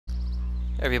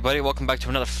Hey everybody, welcome back to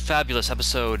another fabulous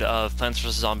episode of Plants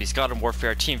vs. Zombies Garden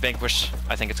Warfare Team Vanquish,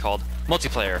 I think it's called,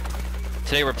 multiplayer.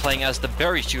 Today we're playing as the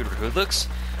berry shooter, who looks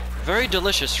very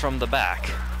delicious from the back.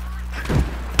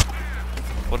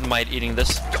 Wouldn't mind eating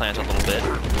this plant a little bit.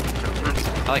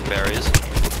 I like berries.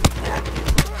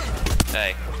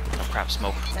 Hey. Oh crap,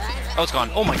 smoke. Oh, it's gone.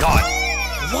 Oh my god!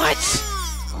 What?!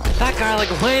 That guy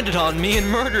like landed on me and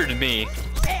murdered me!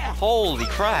 Holy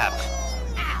crap!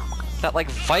 That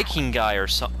like Viking guy or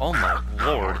so. Oh my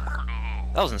lord.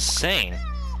 That was insane.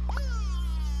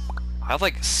 I have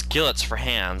like skillets for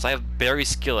hands. I have berry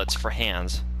skillets for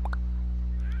hands.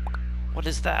 What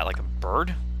is that? Like a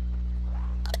bird?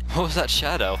 What was that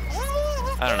shadow?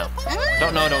 I don't know.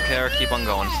 Don't know, don't care. Keep on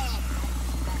going.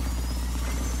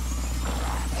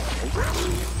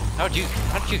 How did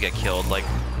you get killed? Like,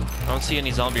 I don't see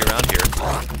any zombie around here.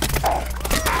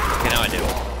 Okay, now I do.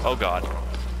 Oh god.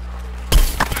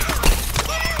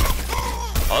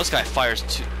 Oh, this guy fires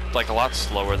like a lot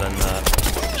slower than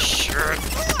sure.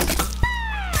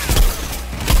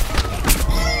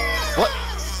 What?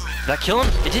 Did that kill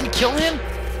him? It didn't kill him?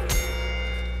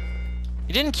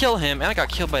 You didn't kill him, and I got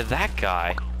killed by that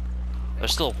guy.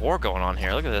 There's still a war going on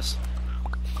here. Look at this.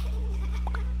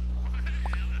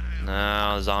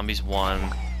 No, the zombies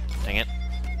won. Dang it.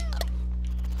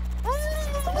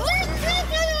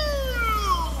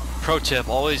 Pro tip,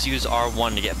 always use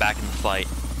R1 to get back in the fight.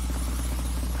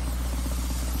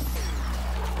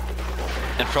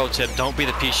 And pro tip, don't be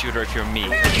the pea shooter if you're me,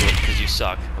 because you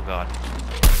suck. Oh god.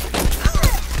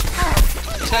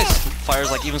 This guy fires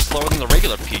like even slower than the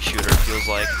regular pea shooter, it feels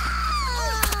like.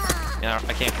 Yeah,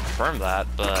 I can't confirm that,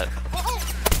 but... Oh,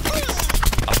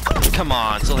 come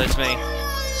on, still hits me.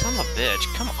 Son of a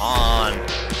bitch, come on.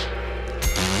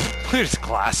 Look at his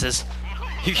glasses.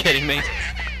 Are you kidding me?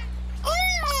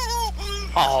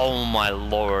 Oh my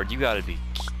lord, you gotta be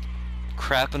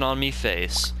crapping on me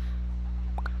face.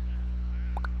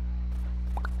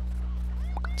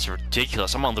 It's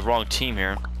ridiculous. I'm on the wrong team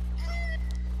here.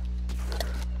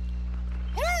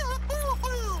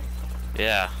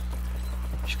 Yeah.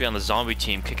 Should be on the zombie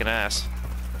team kicking ass.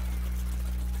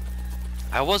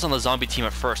 I was on the zombie team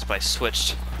at first, but I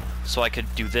switched so I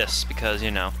could do this because, you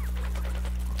know,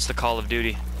 it's the Call of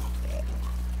Duty.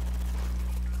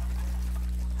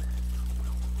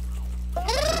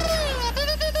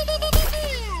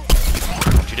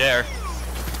 Don't you dare.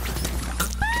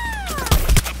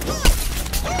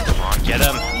 Get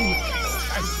him!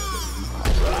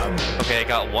 Okay, I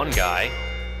got one guy.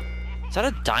 Is that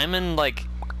a diamond, like,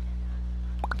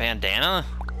 bandana?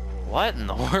 What in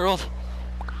the world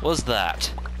was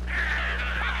that?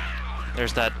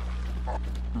 There's that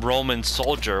Roman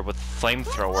soldier with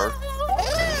flamethrower.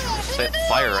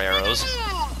 Fire arrows.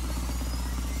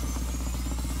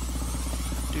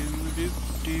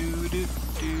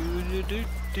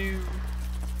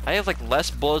 I have like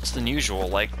less bullets than usual,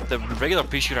 like the regular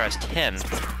pea shooter has 10.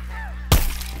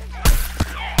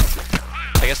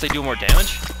 I guess they do more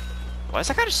damage? Why is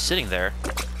that guy just sitting there?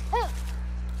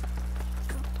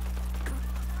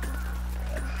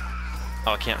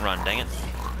 Oh, I can't run, dang it.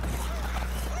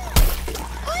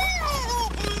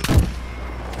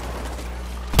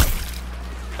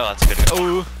 Oh, that's a good guy.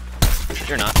 Oh!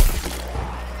 You're not.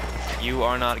 You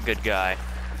are not a good guy.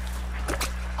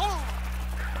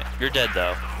 You're dead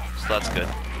though. So that's good.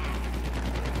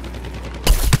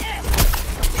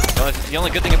 The only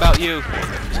good thing about you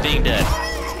is being dead.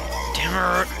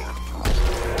 Damn it!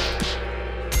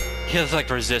 He has like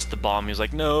to resist the bomb. He was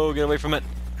like, no, get away from it.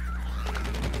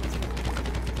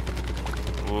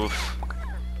 Oof.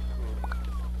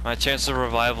 My chances of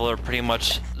revival are pretty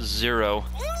much 0.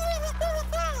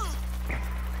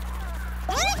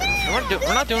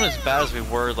 We're not doing as bad as we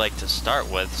were like to start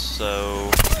with,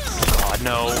 so... God,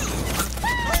 no.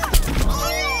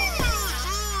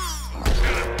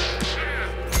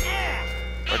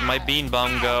 Where'd my bean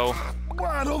bomb go?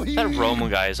 That Roman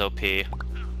guy is OP.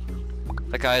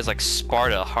 That guy is like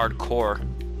Sparta, hardcore.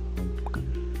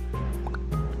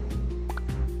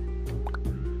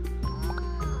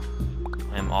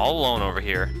 I am all alone over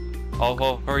here.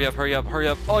 Oh, hurry up, hurry up, hurry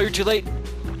up. Oh, you're too late.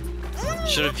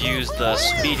 Should have used the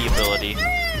speedy ability.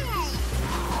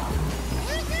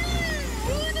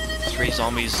 3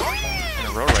 zombies in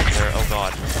a row right there. Oh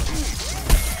god.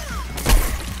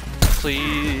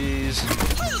 Please.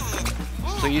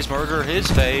 Please murder his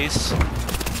face.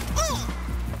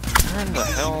 Where in the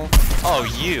hell? Oh,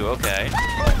 you, okay.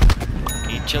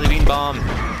 Eat chili bean bomb.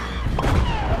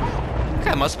 That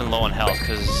guy must have been low on health,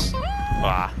 because...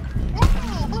 Ah.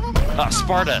 Ah,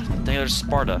 Sparta! Dang, there's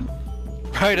Sparta.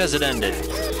 Right as it ended.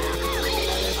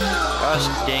 Gosh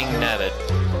dang nabbit.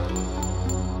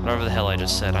 Whatever the hell I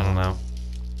just said, I don't know.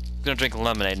 I'm gonna drink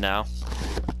lemonade now.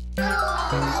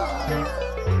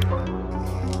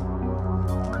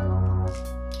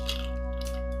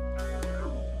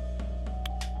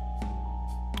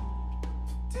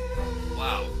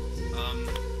 Wow.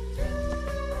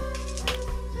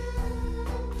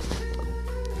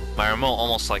 My remote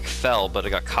almost like fell, but it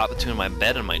got caught between my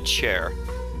bed and my chair.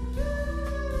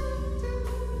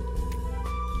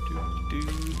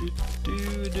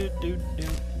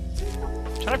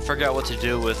 Trying to figure out what to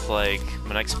do with like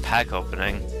my next pack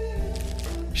opening.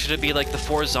 Should it be like the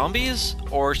 4 zombies,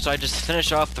 or should I just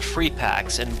finish off the free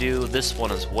packs and do this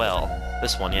one as well?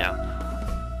 This one, yeah.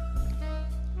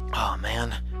 Oh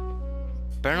man,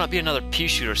 better not be another pea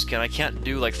shooter skin. I can't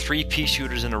do like 3 pea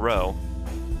shooters in a row.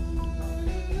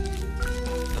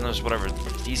 And there's whatever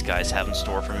these guys have in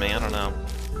store for me. I don't know.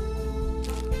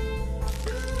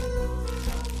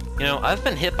 You know, I've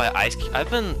been hit by ice. I've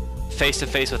been face to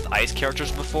face with ice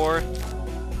characters before.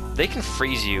 They can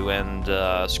freeze you and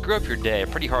screw up your day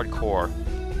pretty hardcore.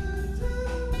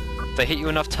 If they hit you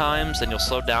enough times, then you'll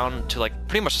slow down to like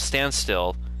pretty much a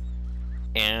standstill,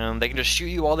 and they can just shoot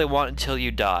you all they want until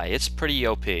you die. It's pretty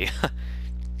OP.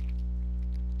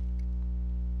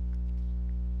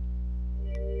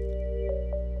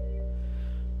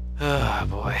 Oh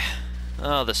boy.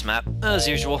 Oh, this map, as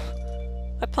usual.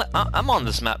 I'm on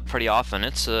this map pretty often.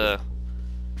 It's I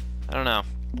don't know.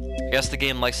 I guess the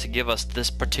game likes to give us this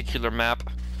particular map.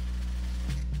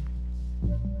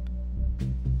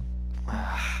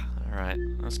 Alright,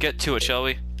 let's get to it, shall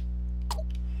we?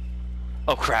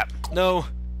 Oh crap. No!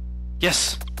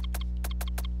 Yes!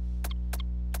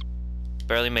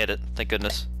 Barely made it, thank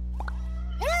goodness.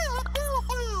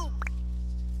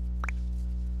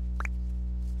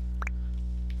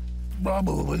 Look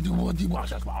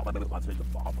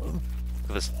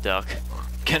at this duck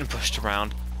getting pushed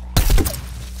around.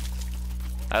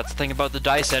 That's the thing about the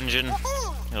dice engine.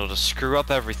 It'll just screw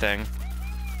up everything.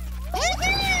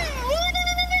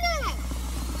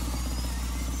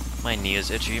 My knee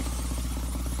is itchy.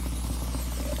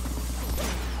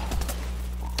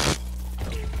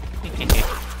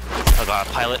 I got a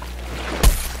pilot.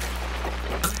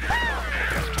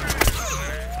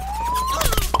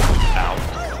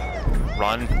 Ow.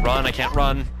 Run, run, I can't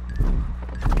run.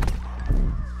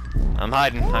 I'm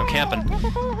hiding, I'm camping.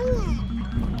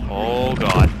 Oh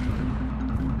god.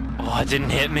 Oh, it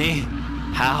didn't hit me?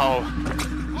 How?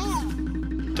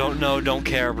 Don't know, don't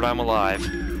care, but I'm alive.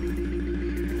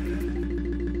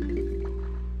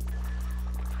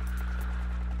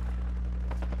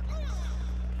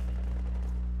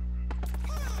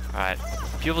 Alright,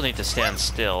 people need to stand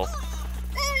still.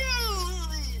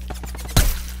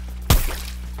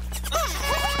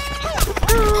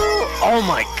 Oh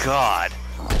my god!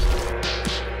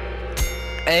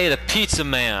 Hey, the pizza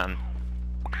man!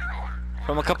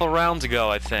 From a couple rounds ago,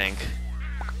 I think.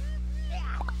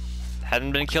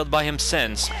 Hadn't been killed by him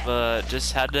since, but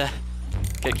just had to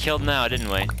get killed now, didn't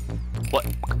we? What?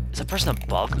 Is that person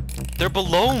above? They're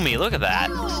below me, look at that!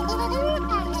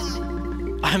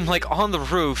 I'm like on the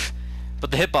roof,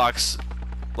 but the hitbox,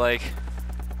 like,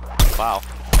 wow.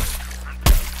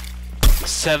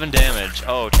 7 damage,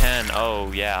 oh, 10,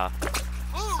 oh, yeah.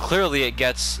 Clearly it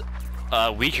gets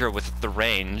weaker with the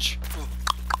range.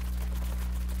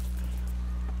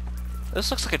 This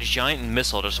looks like a giant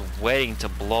missile just waiting to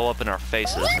blow up in our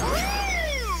faces.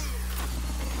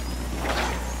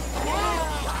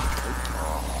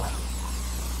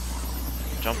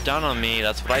 Jump down on me,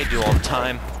 that's what I do all the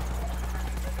time.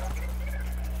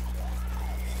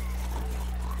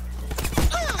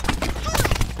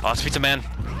 Oh, it's Pizza Man.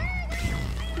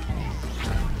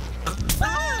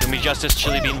 Do me justice,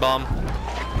 chili bean bomb.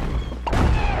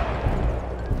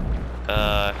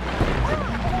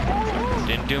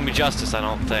 Didn't do me justice, I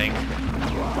don't think.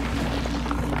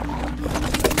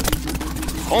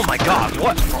 Oh my god,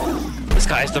 what? This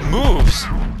guy has the moves!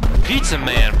 Pizza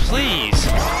Man, please!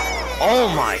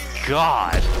 Oh my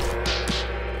god!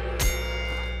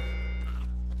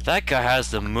 That guy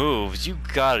has the moves. You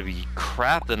gotta be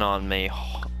crapping on me.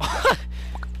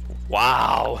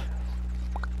 Wow.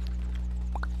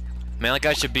 Man, that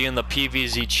guy should be in the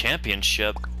PVZ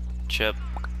championship. Chip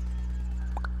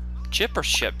or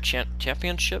ship?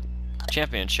 Championship?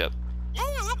 Championship.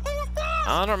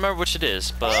 I don't remember which it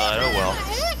is, but oh well.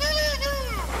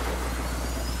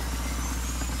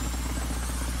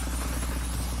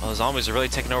 Well, the zombies are really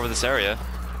taking over this area.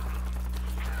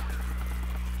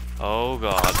 Oh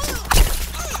god.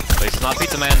 Please, it's not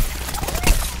Pizza Man.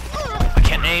 I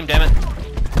can't aim, damn it.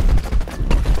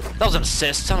 That was an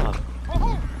assist, son of a...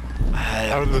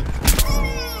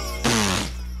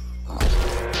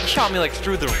 shot me like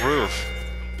through the roof.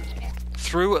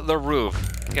 Through the roof.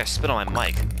 I think I spit on my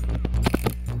mic.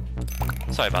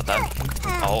 Sorry about that.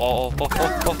 Oh.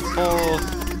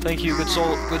 Thank you, good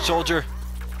soldier.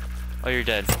 Oh, you're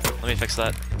dead. Let me fix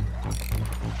that.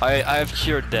 I have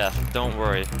cured death. Don't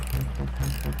worry.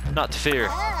 Not to fear.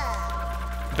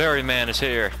 Berry Man is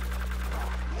here.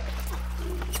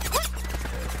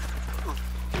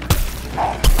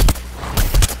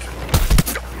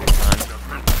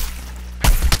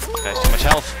 Guy's too much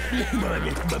health.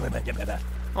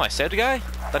 Oh, I saved a guy?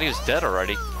 Thought he was dead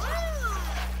already.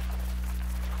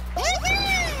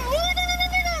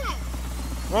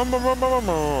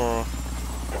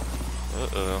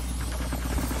 Uh-oh.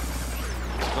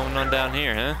 What's going on down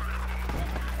here, huh?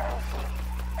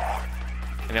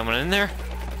 Anyone in there?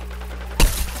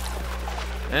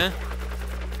 Eh?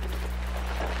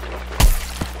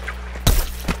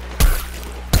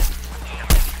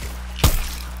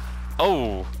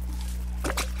 Oh!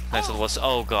 Nice little list.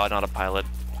 Oh god, not a pilot.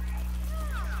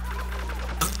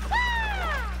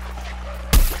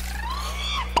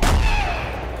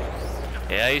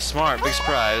 Yeah, he's smart. Big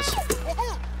surprise.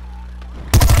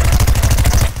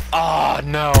 Oh,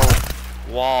 no!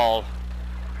 Wall.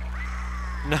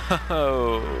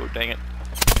 No! Dang it.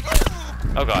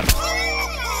 Oh god.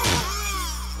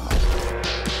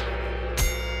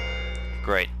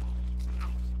 Great.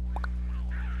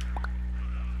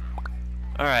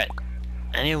 Alright.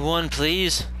 Anyone,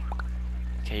 please?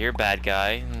 Okay, you're a bad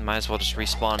guy. Might as well just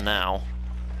respawn now.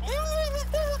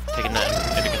 Taking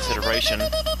that into consideration.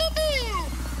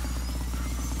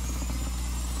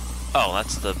 Oh,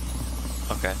 that's the...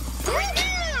 Okay.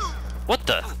 What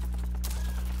the?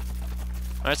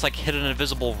 Oh, it's like hit an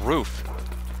invisible roof.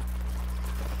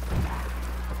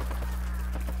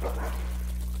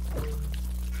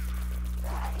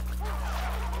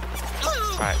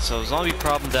 Alright, so zombie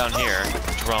problem down here.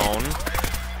 Drone.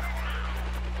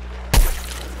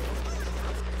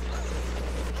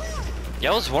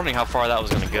 Yeah, I was wondering how far that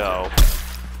was gonna go.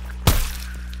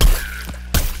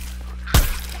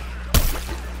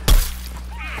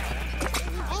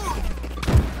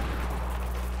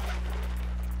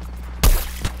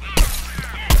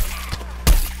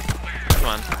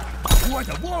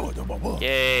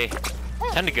 Yay.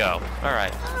 10 to go.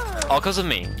 Alright. All because of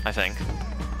me, I think.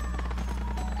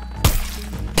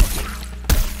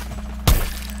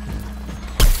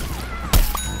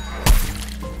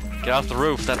 Get off the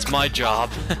roof, that's my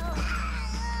job.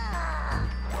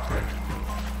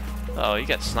 Oh, you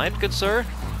got sniped, good sir?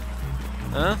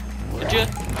 Huh? Did you?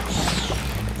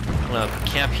 I'm gonna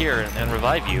camp here and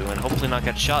revive you and hopefully not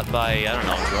get shot by, I don't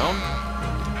know, a drone?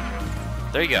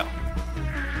 There you go.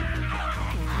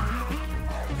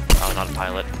 Oh, not a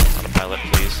pilot. Not a pilot,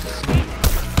 please.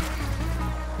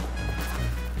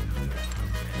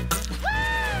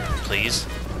 Please.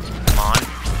 Come on.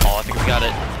 Oh, I think we got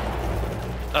it.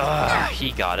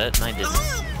 He got it, and I didn't.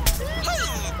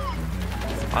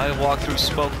 I walk through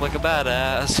smoke like a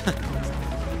badass.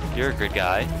 You're a good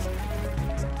guy.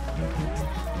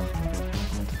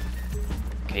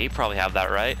 Okay, you probably have that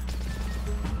right.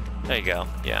 There you go,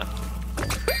 yeah.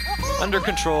 Under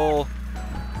control.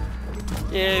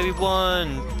 Yay, we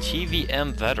won!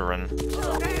 TVM veteran.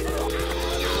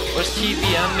 What's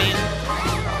TVM mean?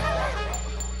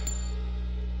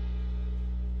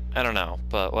 I don't know,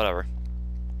 but whatever.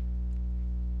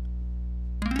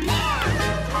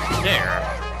 There.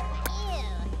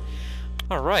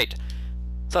 Alright.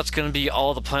 So that's gonna be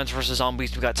all the Plants vs.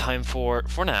 Zombies we got time for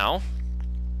now.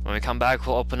 When we come back,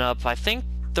 we'll open up, I think,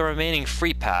 the remaining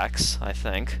free packs, I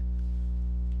think.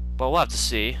 But we'll have to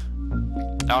see.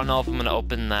 I don't know if I'm gonna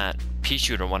open that pea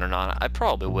shooter one or not. I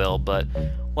probably will, but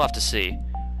we'll have to see.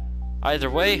 Either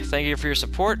way, thank you for your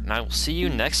support, and I will see you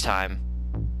next time.